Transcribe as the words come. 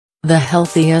The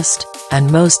healthiest,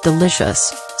 and most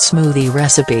delicious, smoothie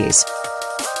recipes.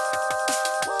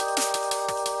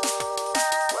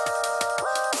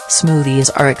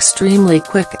 Smoothies are extremely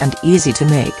quick and easy to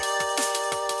make.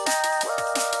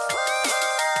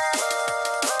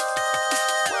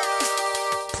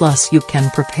 Plus you can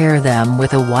prepare them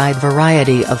with a wide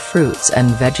variety of fruits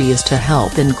and veggies to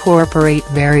help incorporate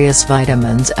various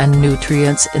vitamins and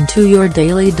nutrients into your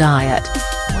daily diet.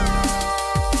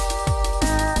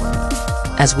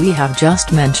 As we have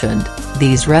just mentioned,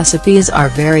 these recipes are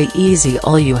very easy.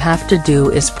 All you have to do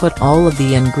is put all of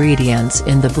the ingredients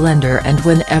in the blender, and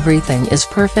when everything is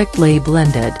perfectly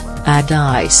blended, add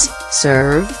ice,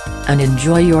 serve, and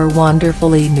enjoy your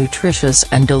wonderfully nutritious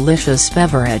and delicious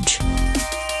beverage.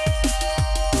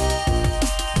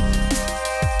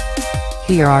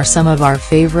 Here are some of our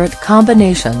favorite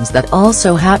combinations that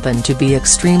also happen to be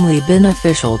extremely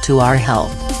beneficial to our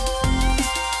health.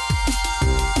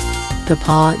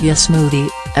 Papaya smoothie,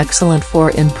 excellent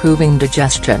for improving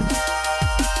digestion.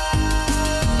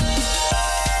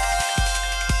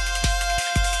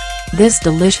 This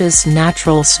delicious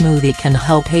natural smoothie can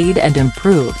help aid and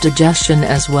improve digestion,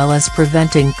 as well as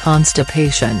preventing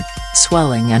constipation,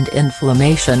 swelling and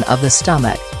inflammation of the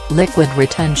stomach, liquid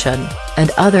retention, and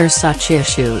other such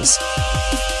issues.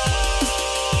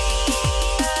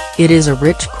 It is a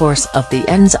rich course of the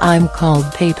enzyme called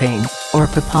papain, or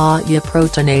papaya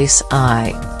proteinase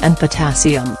I, and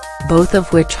potassium, both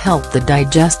of which help the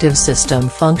digestive system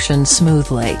function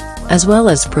smoothly, as well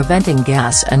as preventing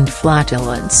gas and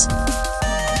flatulence.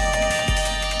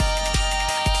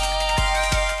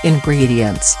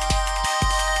 Ingredients.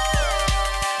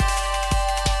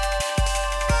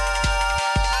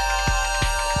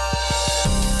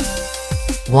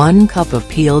 One cup of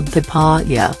peeled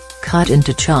papaya, cut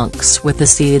into chunks with the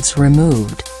seeds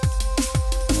removed.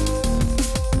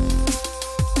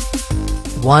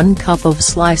 1 cup of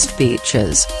sliced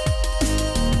peaches.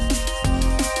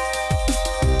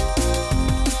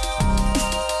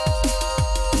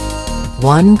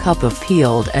 1 cup of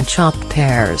peeled and chopped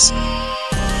pears.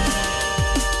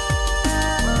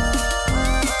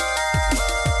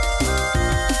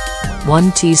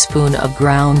 1 teaspoon of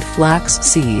ground flax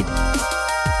seed. 1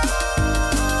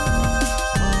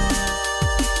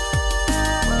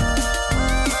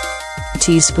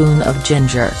 teaspoon of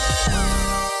ginger.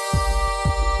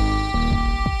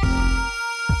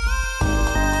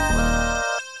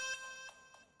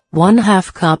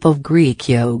 1/2 cup of Greek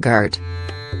yogurt.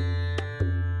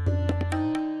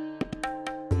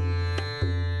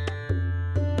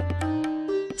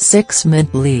 6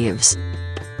 mint leaves.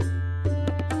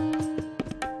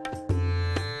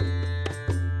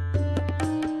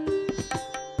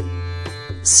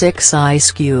 6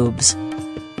 ice cubes.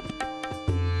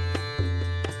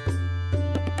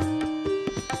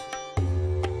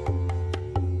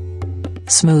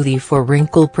 Smoothie for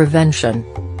wrinkle prevention.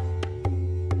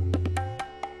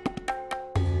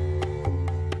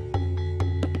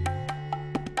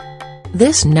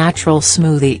 This natural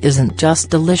smoothie isn't just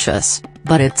delicious,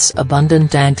 but its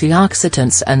abundant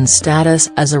antioxidants and status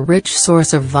as a rich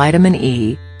source of vitamin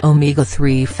E,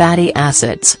 omega-3 fatty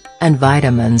acids, and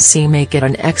vitamin C make it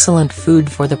an excellent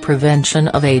food for the prevention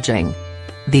of aging.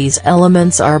 These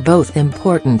elements are both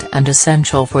important and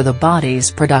essential for the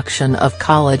body's production of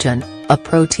collagen, a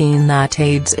protein that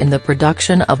aids in the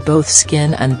production of both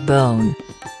skin and bone.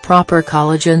 Proper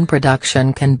collagen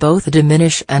production can both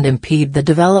diminish and impede the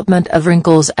development of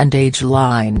wrinkles and age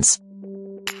lines.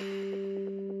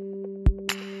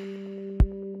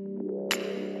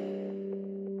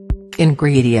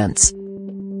 Ingredients.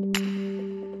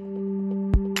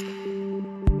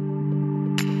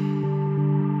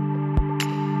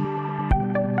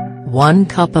 1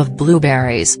 cup of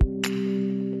blueberries.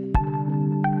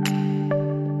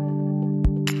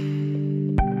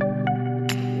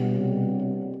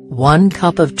 1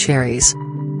 cup of cherries.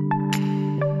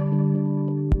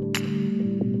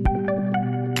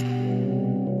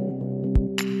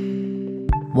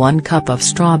 1 cup of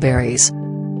strawberries.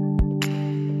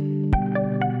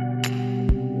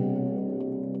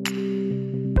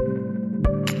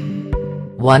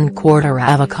 1/4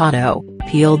 avocado,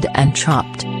 peeled and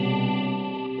chopped.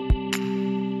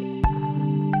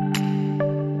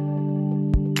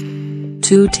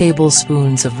 2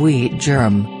 tablespoons of wheat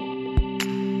germ.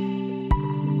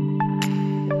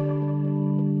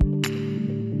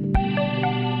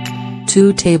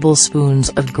 2 tablespoons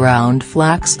of ground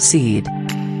flax seed.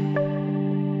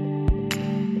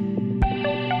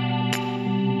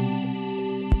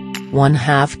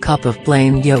 1/2 cup of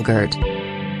plain yogurt.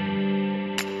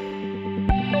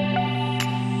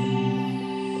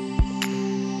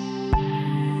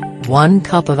 1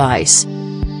 cup of ice.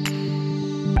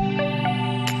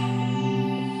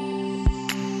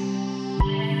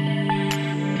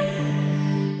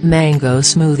 Mango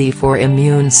smoothie for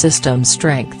immune system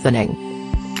strengthening.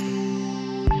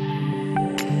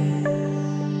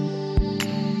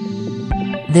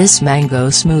 This mango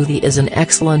smoothie is an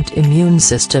excellent immune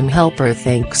system helper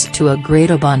thanks to a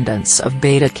great abundance of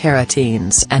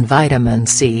beta-carotenes and vitamin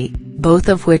C, both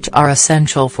of which are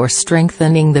essential for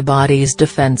strengthening the body's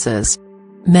defenses.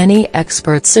 Many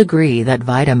experts agree that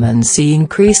vitamin C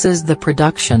increases the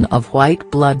production of white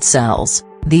blood cells.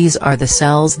 These are the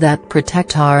cells that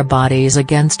protect our bodies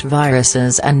against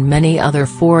viruses and many other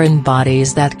foreign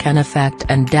bodies that can affect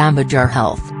and damage our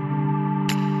health.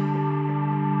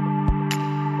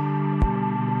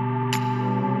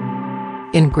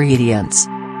 Ingredients.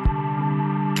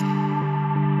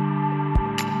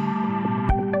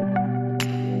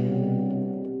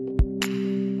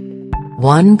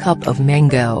 One cup of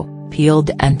mango, peeled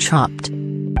and chopped.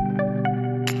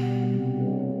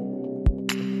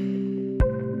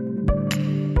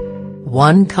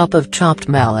 1 cup of chopped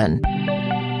melon.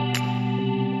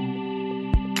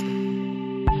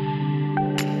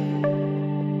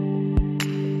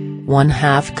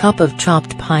 1/2 cup of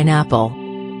chopped pineapple.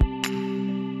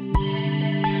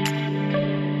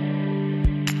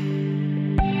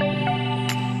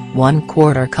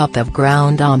 1/4 cup of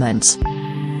ground almonds.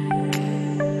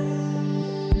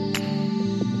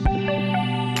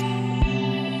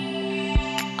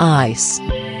 Ice.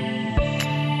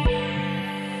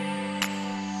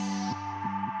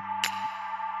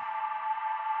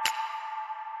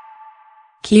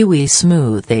 Kiwi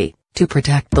smoothie, to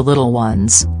protect the little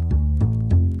ones.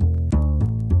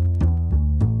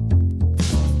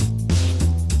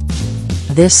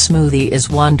 This smoothie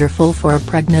is wonderful for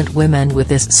pregnant women. With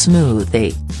this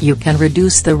smoothie, you can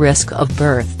reduce the risk of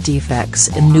birth defects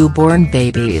in newborn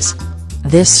babies.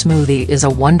 This smoothie is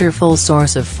a wonderful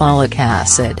source of folic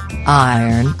acid,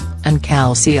 iron, and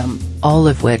calcium, all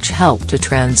of which help to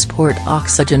transport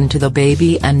oxygen to the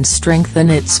baby and strengthen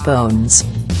its bones.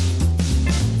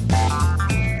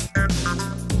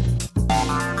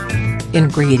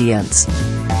 Ingredients.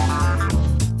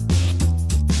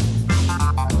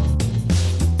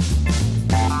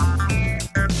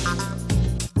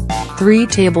 3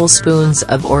 tablespoons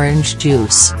of orange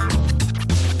juice.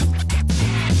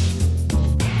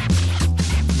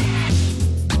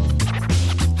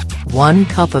 1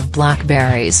 cup of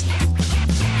blackberries.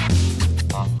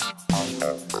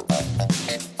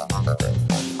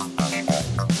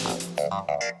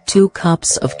 2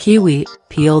 cups of kiwi,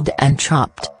 peeled and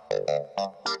chopped.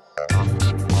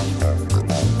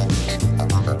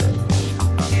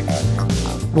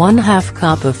 1/2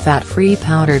 cup of fat-free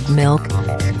powdered milk.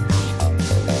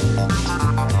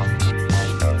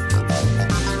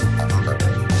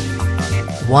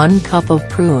 1 cup of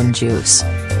prune juice.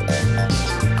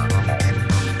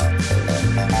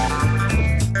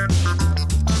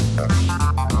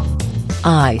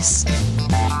 Ice.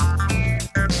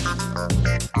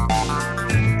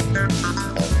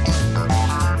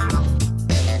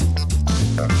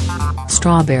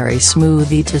 Strawberry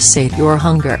smoothie to sate your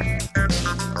hunger.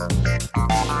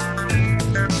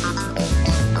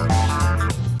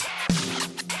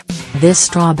 This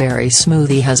strawberry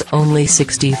smoothie has only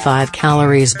 65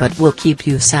 calories but will keep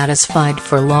you satisfied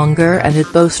for longer, and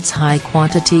it boasts high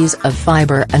quantities of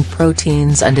fiber and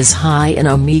proteins and is high in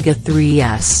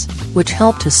omega-3s, which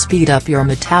help to speed up your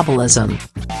metabolism.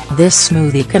 This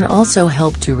smoothie can also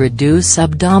help to reduce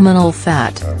abdominal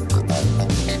fat.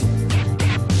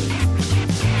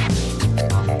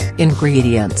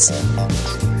 Ingredients.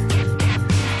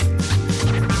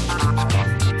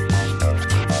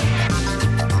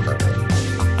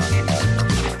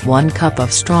 1 cup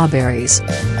of strawberries.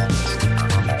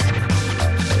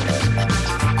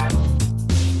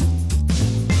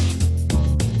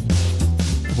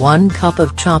 1 cup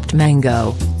of chopped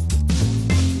mango.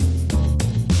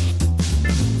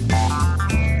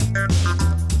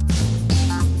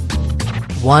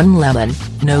 1 lemon,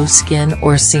 no skin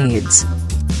or seeds.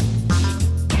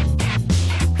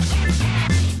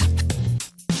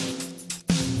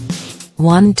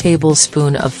 1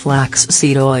 tablespoon of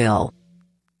flaxseed oil.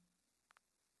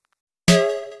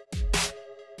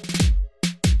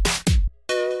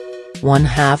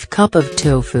 1/2 cup of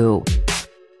tofu.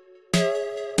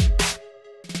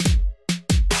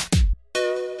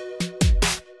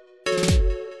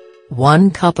 1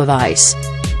 cup of ice.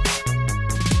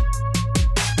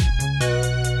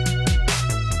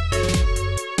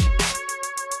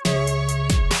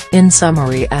 In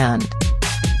summary and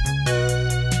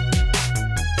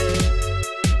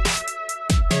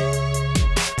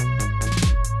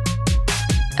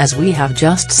As we have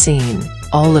just seen,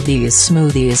 all of these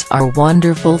smoothies are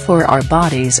wonderful for our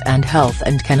bodies and health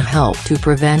and can help to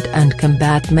prevent and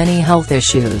combat many health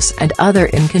issues and other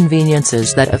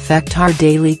inconveniences that affect our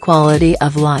daily quality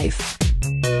of life.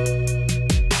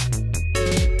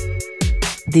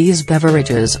 These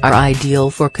beverages are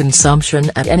ideal for consumption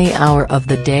at any hour of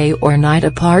the day or night.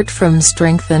 Apart from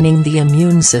strengthening the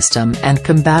immune system and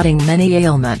combating many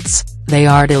ailments, they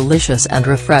are delicious and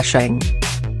refreshing.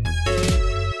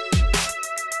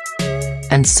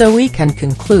 And so we can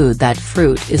conclude that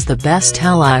fruit is the best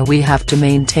ally we have to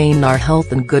maintain our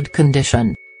health in good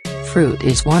condition. Fruit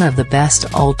is one of the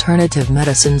best alternative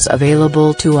medicines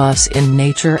available to us in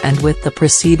nature, and with the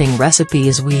preceding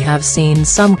recipes we have seen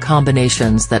some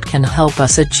combinations that can help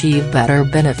us achieve better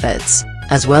benefits,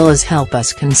 as well as help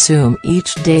us consume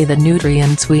each day the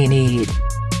nutrients we need.